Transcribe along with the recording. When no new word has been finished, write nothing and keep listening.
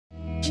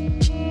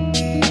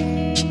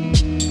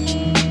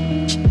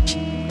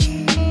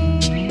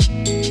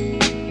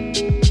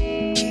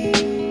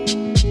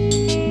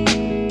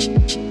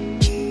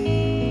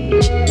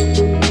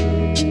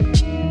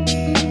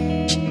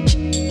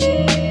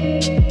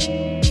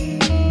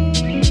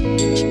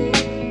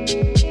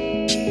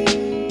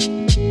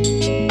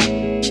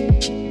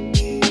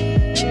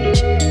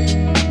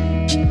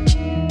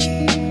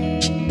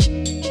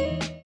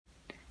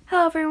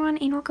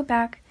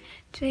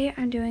Today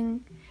I'm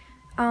doing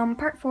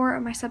part 4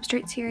 of my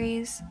Substrate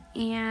series,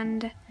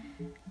 and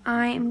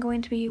I am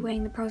going to be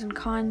weighing the pros and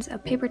cons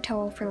of paper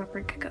towel for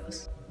leopard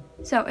geckos.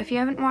 So if you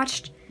haven't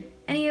watched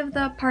any of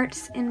the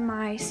parts in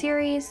my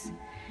series,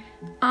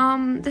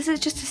 this is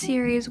just a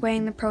series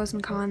weighing the pros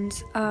and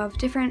cons of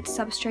different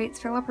substrates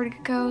for leopard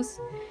geckos.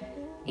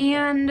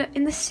 And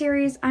in this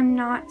series I'm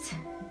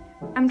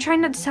trying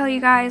not to tell you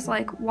guys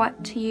like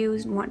what to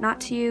use and what not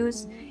to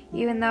use,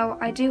 even though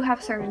I do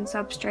have certain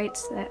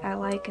substrates that I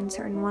like and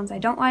certain ones I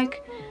don't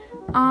like.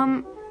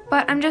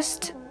 But I'm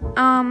just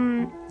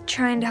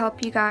trying to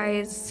help you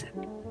guys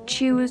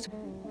choose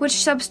which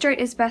substrate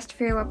is best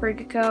for your leopard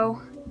gecko.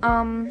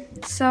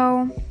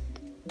 So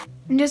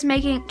I'm just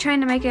trying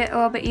to make it a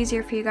little bit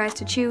easier for you guys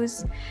to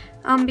choose,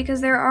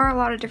 because there are a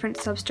lot of different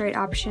substrate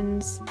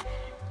options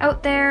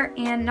out there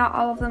and not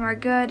all of them are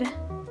good,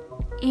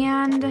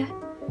 and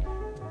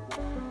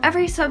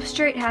every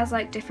substrate has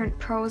like different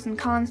pros and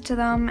cons to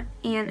them,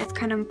 and it's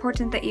kind of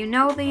important that you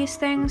know these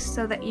things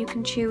so that you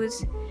can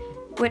choose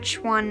which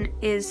one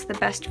is the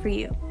best for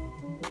you.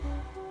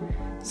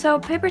 So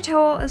paper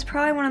towel is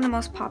probably one of the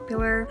most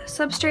popular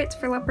substrates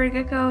for leopard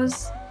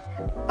geckos.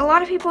 A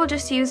lot of people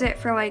just use it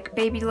for like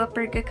baby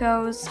leopard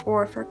geckos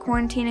or for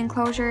quarantine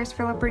enclosures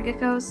for leopard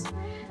geckos.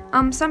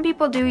 Some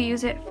people do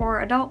use it for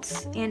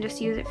adults and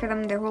just use it for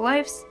them their whole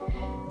lives.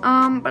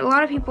 But a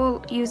lot of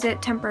people use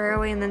it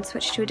temporarily and then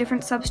switch to a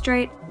different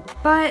substrate.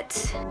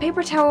 But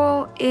paper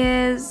towel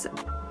is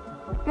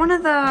one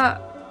of the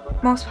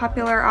most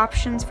popular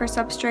options for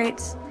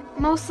substrates,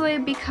 mostly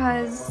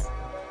because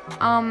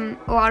a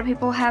lot of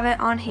people have it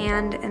on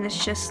hand and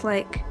it's just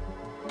like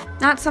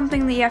not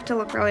something that you have to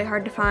look really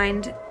hard to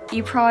find.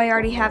 You probably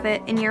already have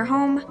it in your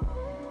home,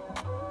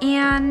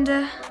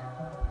 and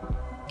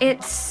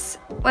it's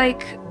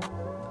like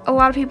a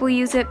lot of people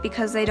use it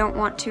because they don't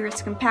want to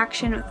risk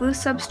compaction with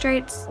loose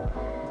substrates.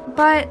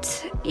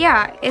 But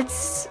yeah,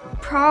 it's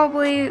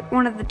probably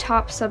one of the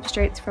top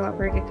substrates for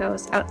leopard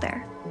geckos out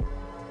there.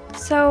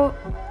 So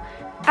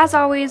as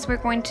always, we're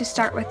going to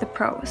start with the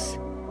pros.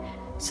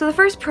 So the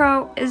first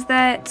pro is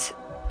that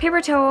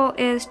paper towel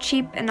is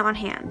cheap and on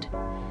hand.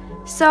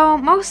 So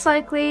most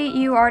likely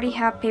you already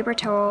have paper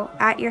towel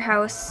at your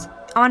house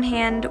on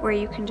hand where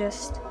you can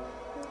just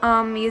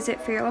use it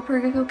for your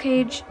leopard gecko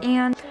cage,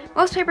 and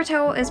most paper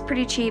towel is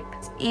pretty cheap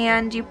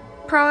and you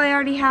probably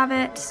already have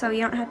it, so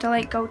you don't have to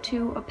like go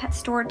to a pet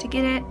store to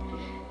get it.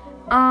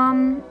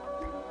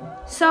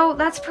 So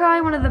that's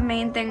probably one of the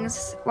main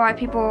things why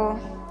people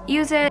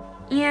use it.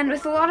 And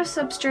with a lot of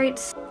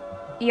substrates,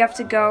 you have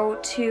to go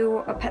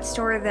to a pet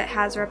store that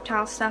has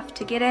reptile stuff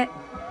to get it.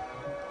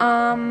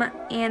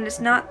 And it's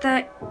not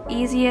the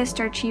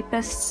easiest or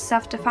cheapest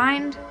stuff to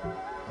find.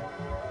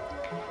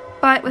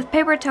 But with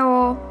paper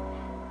towel,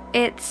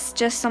 it's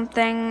just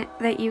something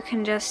that you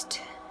can just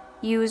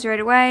use right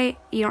away.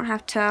 You don't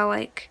have to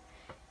like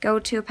go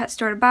to a pet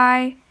store to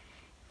buy.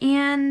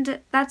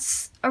 And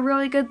that's a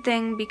really good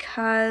thing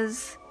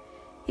because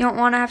you don't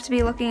want to have to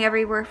be looking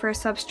everywhere for a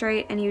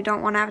substrate, and you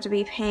don't want to have to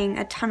be paying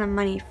a ton of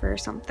money for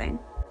something.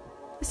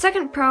 The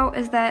second pro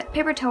is that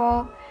paper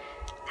towel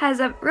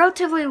has a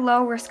relatively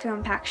low risk of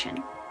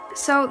impaction.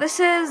 So this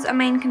is a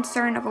main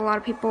concern of a lot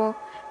of people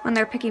when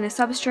they're picking a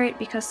substrate,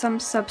 because some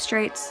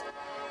substrates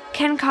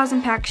can cause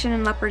impaction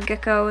in leopard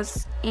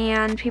geckos,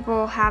 and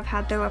people have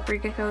had their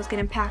leopard geckos get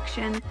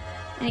impaction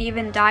and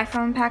even die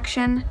from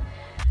impaction.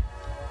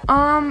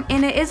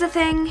 And it is a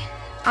thing,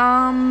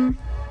 and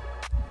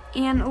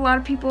a lot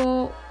of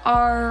people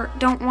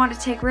don't want to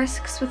take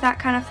risks with that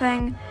kind of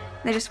thing.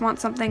 They just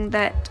want something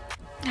that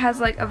has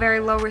like a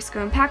very low risk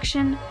of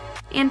impaction.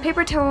 And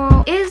paper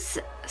towel is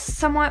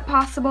somewhat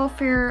possible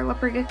for your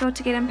leopard gecko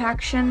to get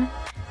impaction,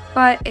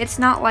 but it's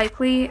not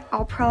likely.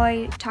 I'll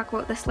probably talk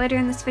about this later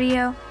in this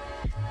video.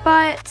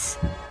 But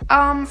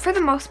for the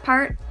most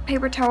part,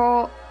 paper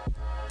towel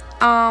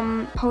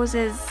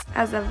poses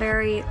as a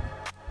very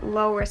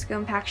low risk of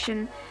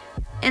impaction,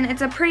 and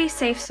it's a pretty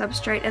safe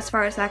substrate as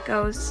far as that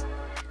goes.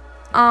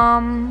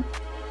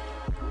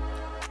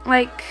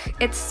 Like,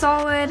 it's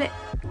solid,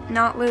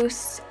 not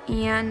loose,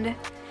 and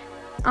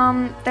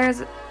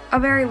there's a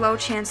very low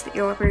chance that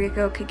your leopard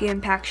gecko could get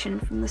impaction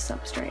from the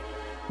substrate.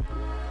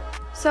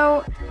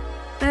 So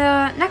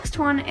the next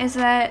one is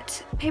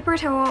that paper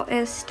towel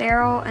is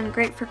sterile and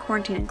great for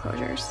quarantine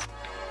enclosures.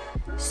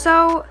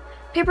 So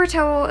paper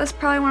towel is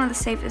probably one of the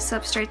safest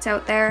substrates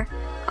out there.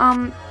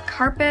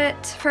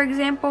 Carpet, for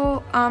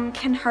example,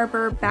 can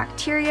harbor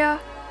bacteria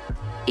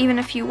even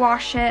if you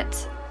wash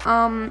it,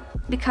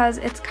 because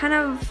it's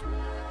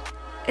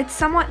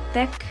somewhat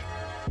thick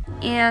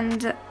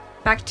and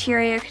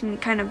bacteria can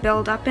kind of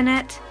build up in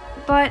it.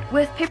 But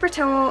with paper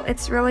towel,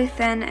 it's really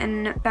thin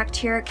and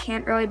bacteria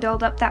can't really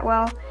build up that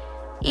well.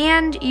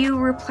 And you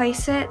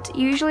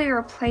usually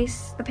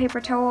replace the paper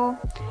towel,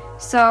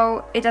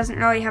 so it doesn't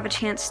really have a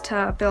chance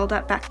to build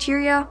up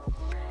bacteria.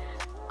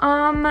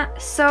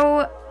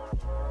 So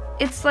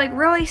it's like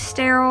really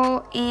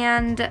sterile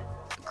and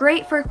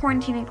great for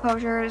quarantine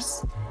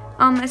enclosures.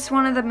 It's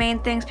one of the main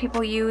things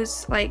people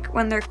use like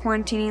when they're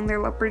quarantining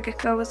their leopard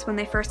geckos when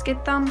they first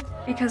get them,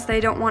 because they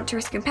don't want to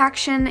risk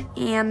impaction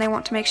and they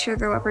want to make sure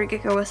their leopard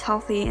gecko is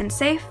healthy and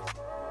safe.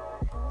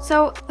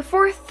 So the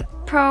fourth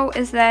pro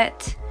is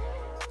that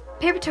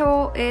paper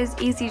towel is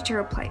easy to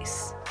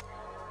replace.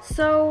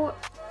 So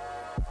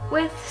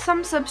with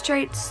some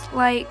substrates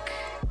like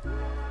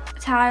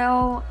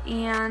tile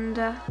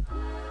and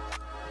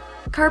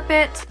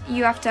carpet,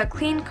 you have to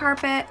clean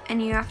carpet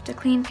and you have to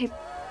clean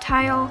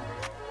tile.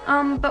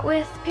 But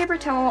with paper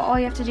towel, all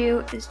you have to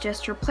do is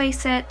just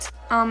replace it.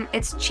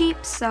 It's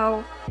cheap,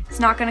 so it's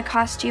not going to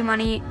cost you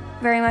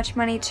very much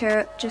money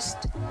to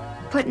just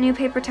put new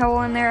paper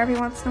towel in there every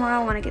once in a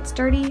while when it gets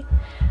dirty.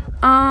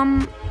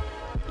 And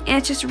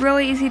it's just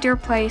really easy to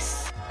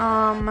replace.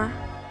 And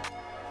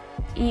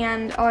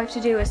all you have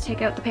to do is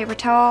take out the paper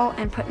towel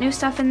and put new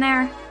stuff in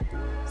there.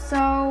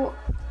 So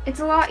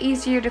it's a lot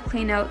easier to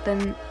clean out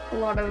than a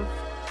lot of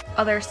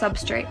other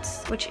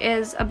substrates, which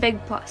is a big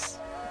plus.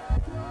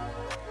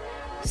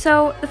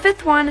 So the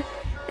fifth one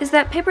is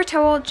that paper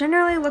towel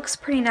generally looks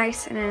pretty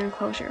nice in an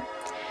enclosure.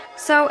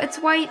 So it's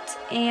white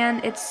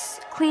and it's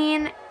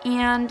clean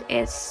and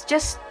it's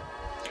just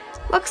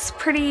looks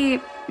pretty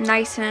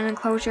nice in an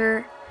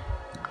enclosure.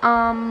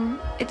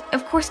 It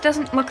of course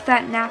doesn't look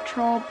that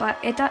natural, but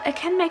it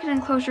can make an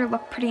enclosure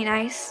look pretty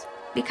nice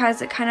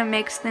because it kind of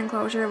makes the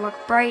enclosure look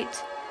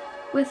bright.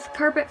 With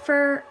carpet,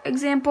 for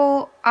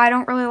example, I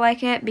don't really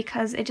like it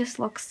because it just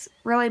looks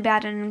really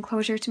bad in an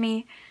enclosure to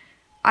me.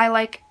 I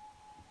like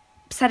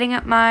setting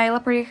up my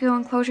leopard gecko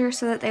enclosure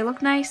so that they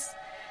look nice.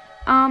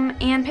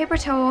 And paper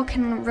towel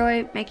can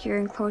really make your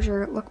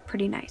enclosure look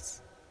pretty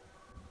nice.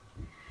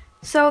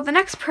 So the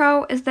next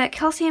pro is that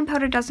calcium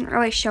powder doesn't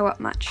really show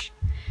up much.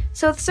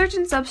 So with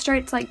certain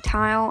substrates like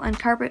tile and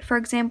carpet, for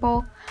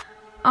example,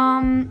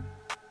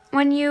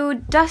 when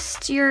you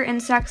dust your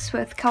insects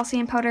with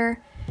calcium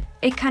powder,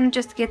 it kind of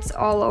just gets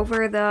all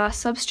over the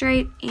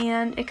substrate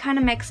and it kind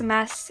of makes a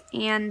mess,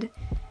 and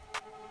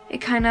it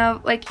kind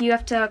of like you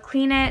have to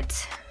clean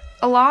it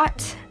a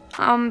lot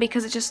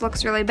because it just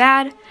looks really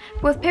bad.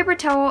 But with paper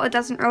towel, it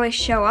doesn't really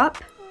show up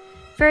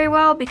very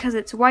well because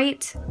it's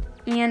white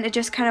and it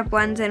just kind of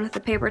blends in with the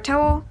paper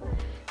towel.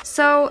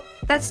 So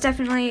that's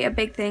definitely a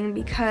big thing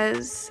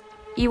because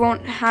you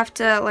won't have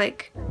to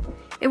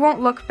it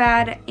won't look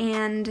bad,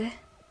 and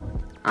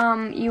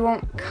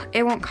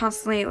it won't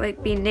constantly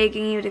be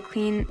nagging you to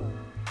clean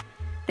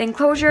the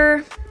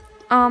enclosure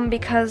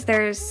because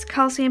there's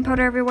calcium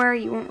powder everywhere.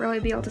 You won't really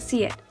be able to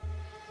see it.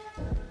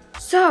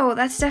 So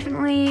that's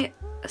definitely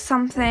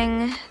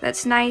something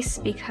that's nice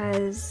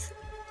because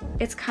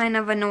it's kind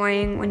of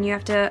annoying when you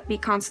have to be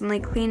constantly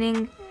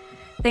cleaning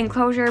the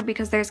enclosure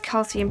because there's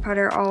calcium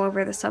powder all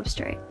over the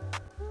substrate.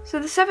 So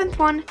the seventh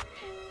one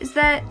is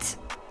that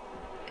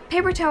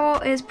paper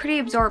towel is pretty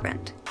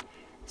absorbent.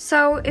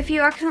 So if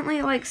you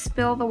accidentally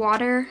spill the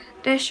water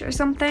dish or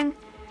something,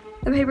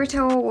 the paper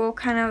towel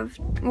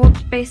will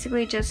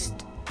basically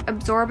just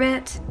absorb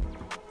it,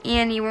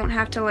 and you won't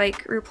have to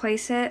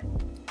replace it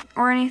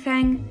or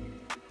anything.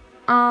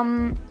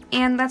 And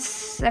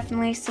that's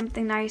definitely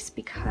something nice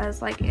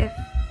because if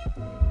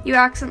you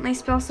accidentally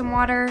spill some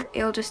water,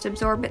 it'll just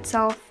absorb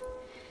itself,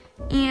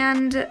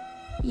 and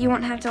you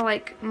won't have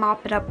to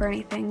mop it up or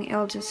anything.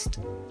 It'll just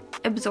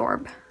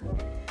absorb.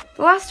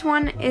 The last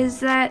one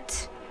is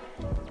that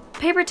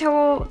paper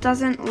towel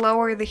doesn't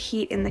lower the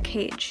heat in the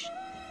cage.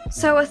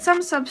 So with some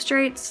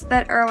substrates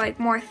that are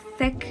more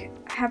thick,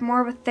 have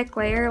more of a thick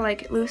layer,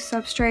 like loose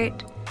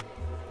substrate,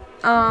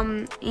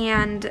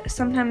 and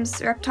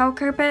sometimes reptile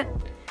carpet,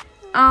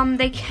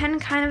 they can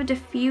kind of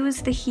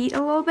diffuse the heat a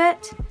little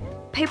bit.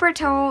 Paper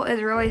towel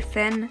is really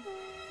thin.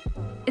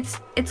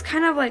 It's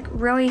kind of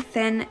really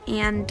thin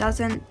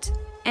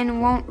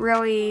and won't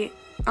really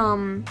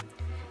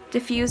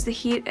diffuse the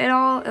heat at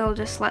all. It'll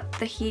just let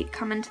the heat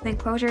come into the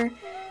enclosure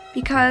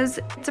because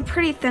it's a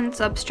pretty thin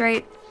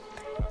substrate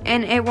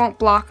and it won't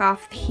block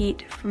off the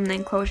heat from the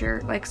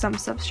enclosure like some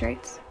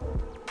substrates.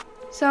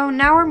 So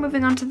now we're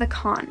moving on to the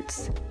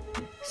cons.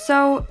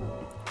 So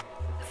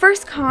the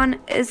first con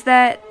is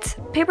that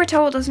paper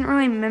towel doesn't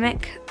really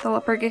mimic the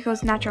leopard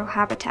gecko's natural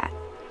habitat.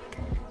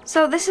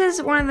 So this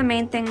is one of the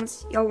main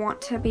things you'll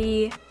want to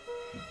be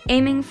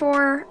aiming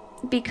for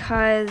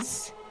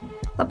because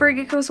leopard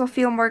geckos will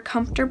feel more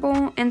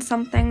comfortable in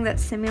something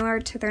that's similar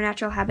to their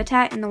natural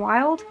habitat in the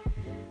wild.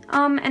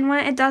 And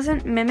when it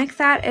doesn't mimic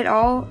that at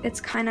all, it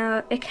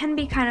can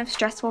be kind of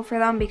stressful for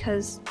them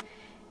because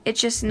it's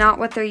just not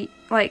what they're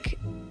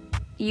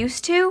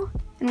used to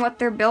and what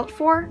they're built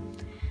for.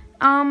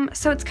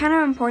 So it's kind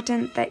of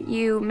important that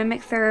you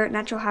mimic their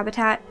natural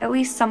habitat at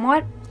least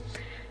somewhat.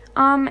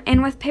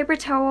 And with paper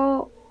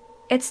towel,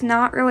 it's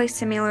not really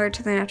similar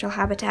to their natural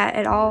habitat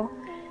at all.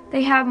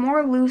 They have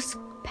more loose,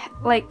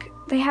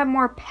 they have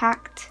more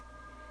packed,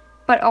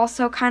 but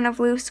also kind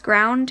of loose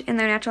ground in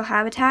their natural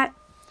habitat.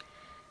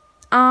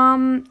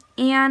 And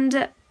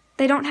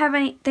they don't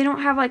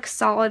have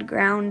solid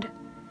ground.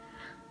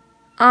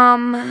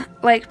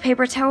 like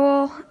paper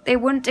towel, they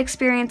wouldn't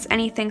experience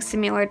anything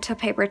similar to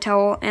paper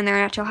towel in their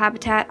natural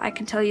habitat, I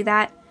can tell you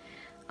that.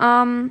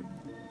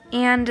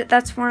 And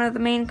that's one of the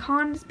main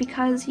cons,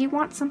 because you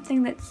want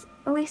something that's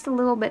at least a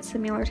little bit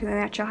similar to their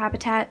natural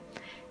habitat,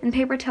 and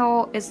paper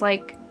towel is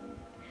like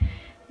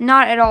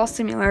not at all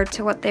similar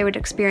to what they would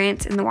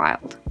experience in the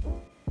wild.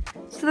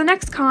 So the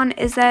next con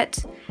is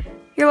that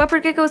your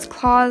leopard gecko's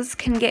claws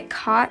can get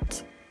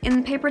caught in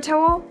the paper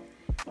towel,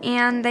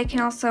 and they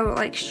can also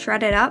like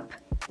shred it up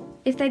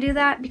if they do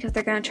that, because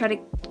they're going to try to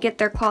get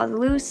their claws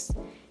loose,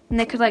 and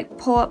they could like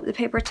pull up the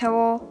paper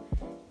towel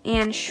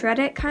and shred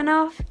it kind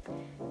of,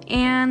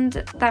 and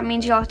that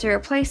means you'll have to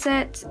replace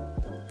it,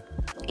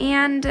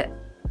 and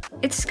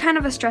it's kind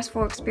of a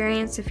stressful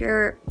experience if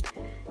your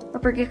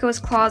leopard gecko's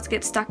claws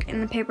get stuck in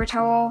the paper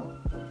towel,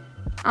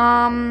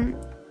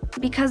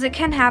 because it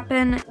can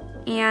happen,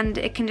 and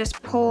it can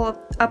just pull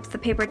up the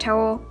paper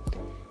towel,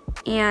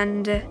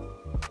 and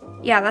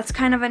yeah, that's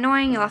kind of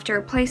annoying. You'll have to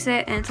replace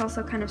it, and it's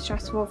also kind of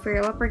stressful for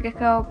your leopard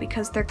gecko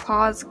because their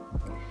claws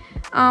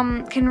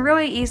can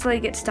really easily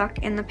get stuck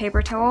in the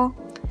paper towel.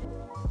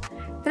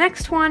 The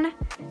next one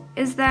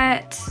is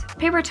that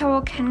paper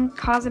towel can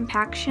cause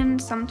impaction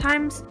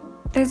sometimes.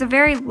 There's a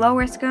very low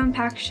risk of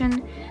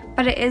impaction,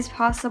 but it is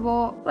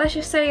possible. Let's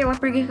just say your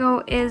leopard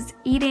gecko is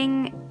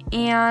eating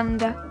and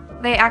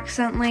they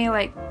accidentally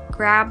like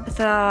grab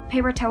the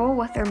paper towel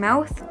with their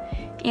mouth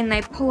and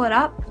they pull it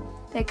up.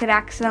 They could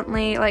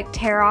accidentally like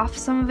tear off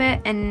some of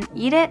it and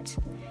eat it,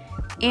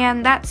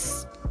 and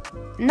that's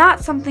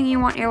not something you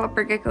want your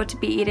leopard gecko to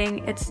be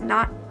eating. It's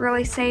not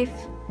really safe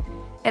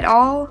at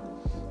all.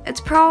 It's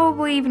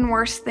probably even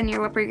worse than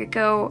your leopard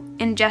gecko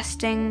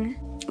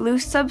ingesting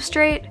loose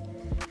substrate,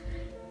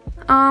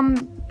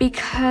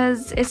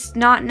 because it's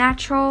not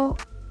natural,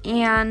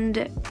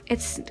 and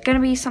it's gonna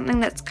be something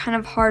that's kind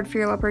of hard for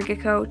your leopard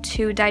gecko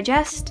to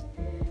digest.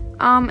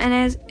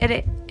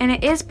 And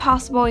it is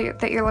possible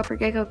that your leopard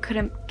gecko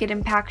could get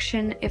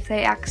impaction if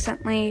they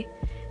accidentally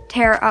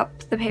tear up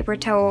the paper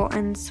towel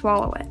and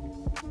swallow it.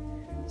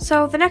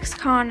 So the next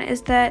con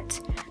is that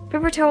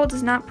paper towel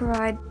does not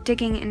provide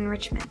digging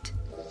enrichment.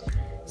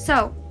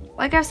 So,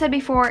 like I've said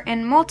before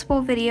in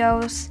multiple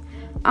videos,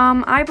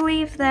 I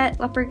believe that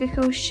leopard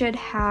geckos should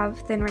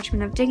have the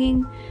enrichment of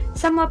digging.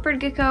 Some leopard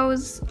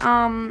geckos,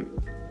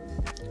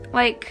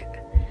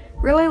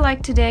 really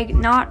like to dig.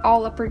 Not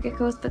all leopard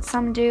geckos, but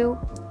some do,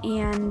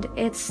 and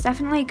it's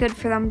definitely good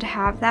for them to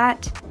have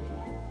that.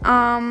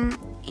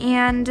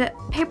 And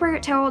paper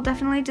towel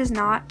definitely does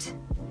not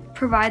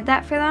provide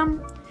that for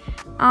them,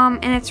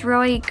 and it's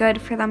really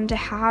good for them to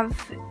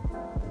have,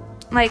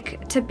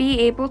 like, to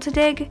be able to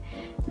dig.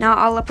 Not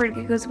all leopard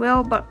geckos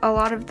will, but a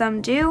lot of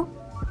them do.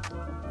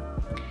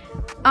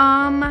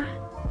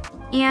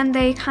 And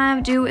they kind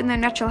of do in their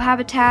natural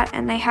habitat,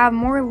 and they have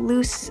more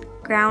loose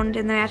ground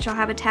in their natural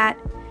habitat,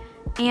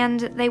 and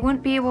they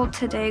wouldn't be able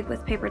to dig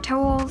with paper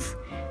towels,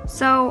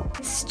 so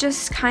it's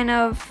just kind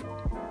of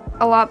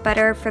a lot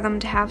better for them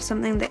to have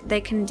something that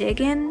they can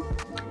dig in,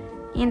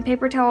 and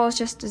paper towels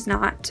just does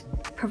not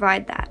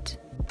provide that.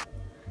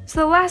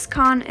 So the last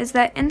con is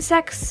that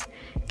insects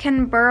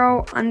can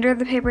burrow under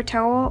the paper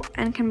towel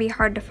and can be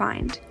hard to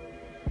find.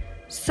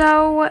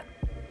 So,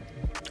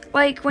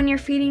 like when you're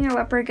feeding your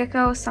leopard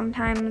gecko,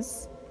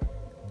 sometimes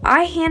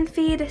I hand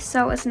feed,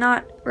 so it's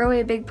not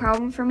really a big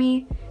problem for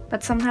me,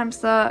 but sometimes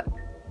the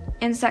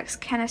insects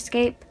can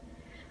escape.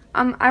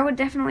 I would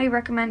definitely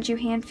recommend you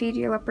hand feed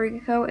your leopard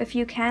gecko if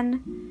you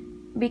can,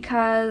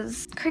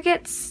 because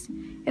crickets,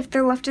 if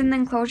they're left in the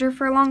enclosure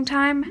for a long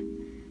time,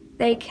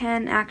 they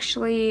can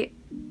actually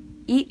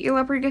eat your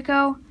leopard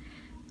gecko,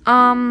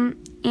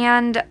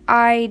 and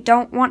I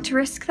don't want to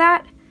risk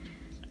that.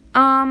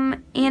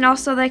 And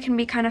also they can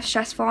be kind of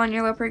stressful on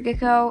your leopard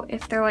gecko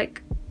if they're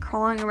like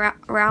crawling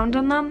around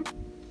on them.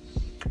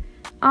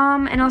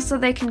 And also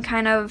they can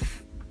kind of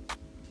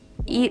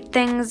eat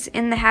things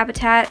in the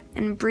habitat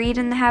and breed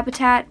in the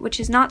habitat,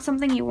 which is not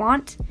something you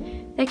want.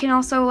 They can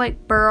also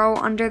like burrow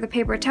under the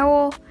paper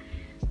towel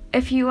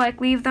if you like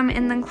leave them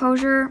in the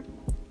enclosure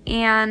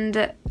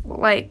and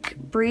like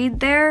breed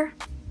there,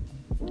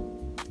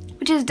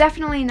 which is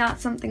definitely not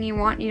something you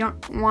want. You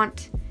don't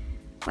want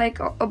like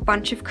a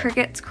bunch of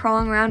crickets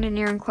crawling around in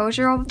your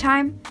enclosure all the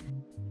time.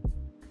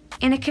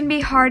 And it can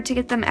be hard to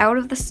get them out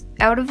of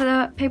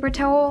the paper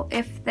towel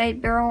if they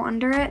burrow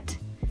under it.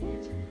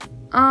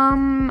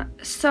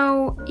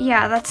 So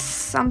yeah, that's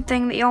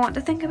something that you'll want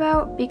to think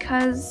about,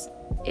 because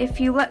if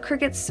you let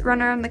crickets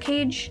run around the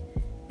cage,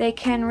 they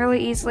can really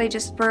easily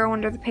just burrow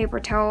under the paper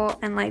towel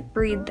and like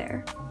breed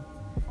there.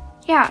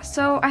 Yeah,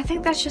 so I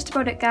think that's just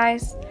about it,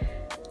 guys.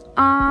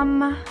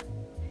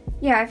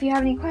 Yeah, if you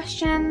have any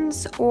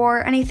questions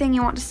or anything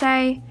you want to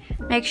say,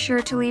 make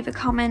sure to leave a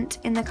comment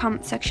in the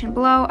comment section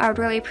below. I would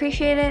really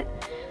appreciate it.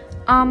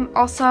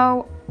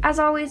 Also, as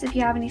always, if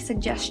you have any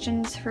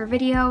suggestions for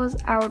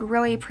videos, I would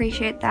really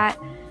appreciate that.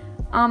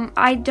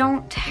 I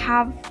don't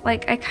have,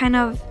 like, I kind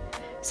of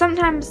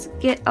sometimes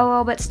get a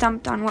little bit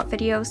stumped on what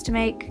videos to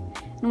make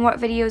and what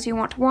videos you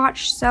want to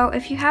watch, so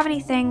if you have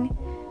anything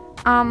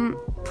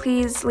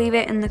please leave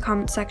it in the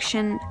comment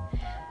section.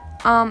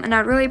 And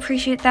I'd really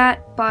appreciate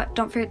that, but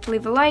don't forget to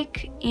leave a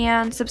like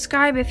and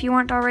subscribe if you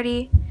aren't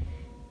already.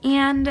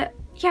 And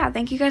yeah,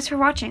 thank you guys for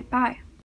watching. Bye.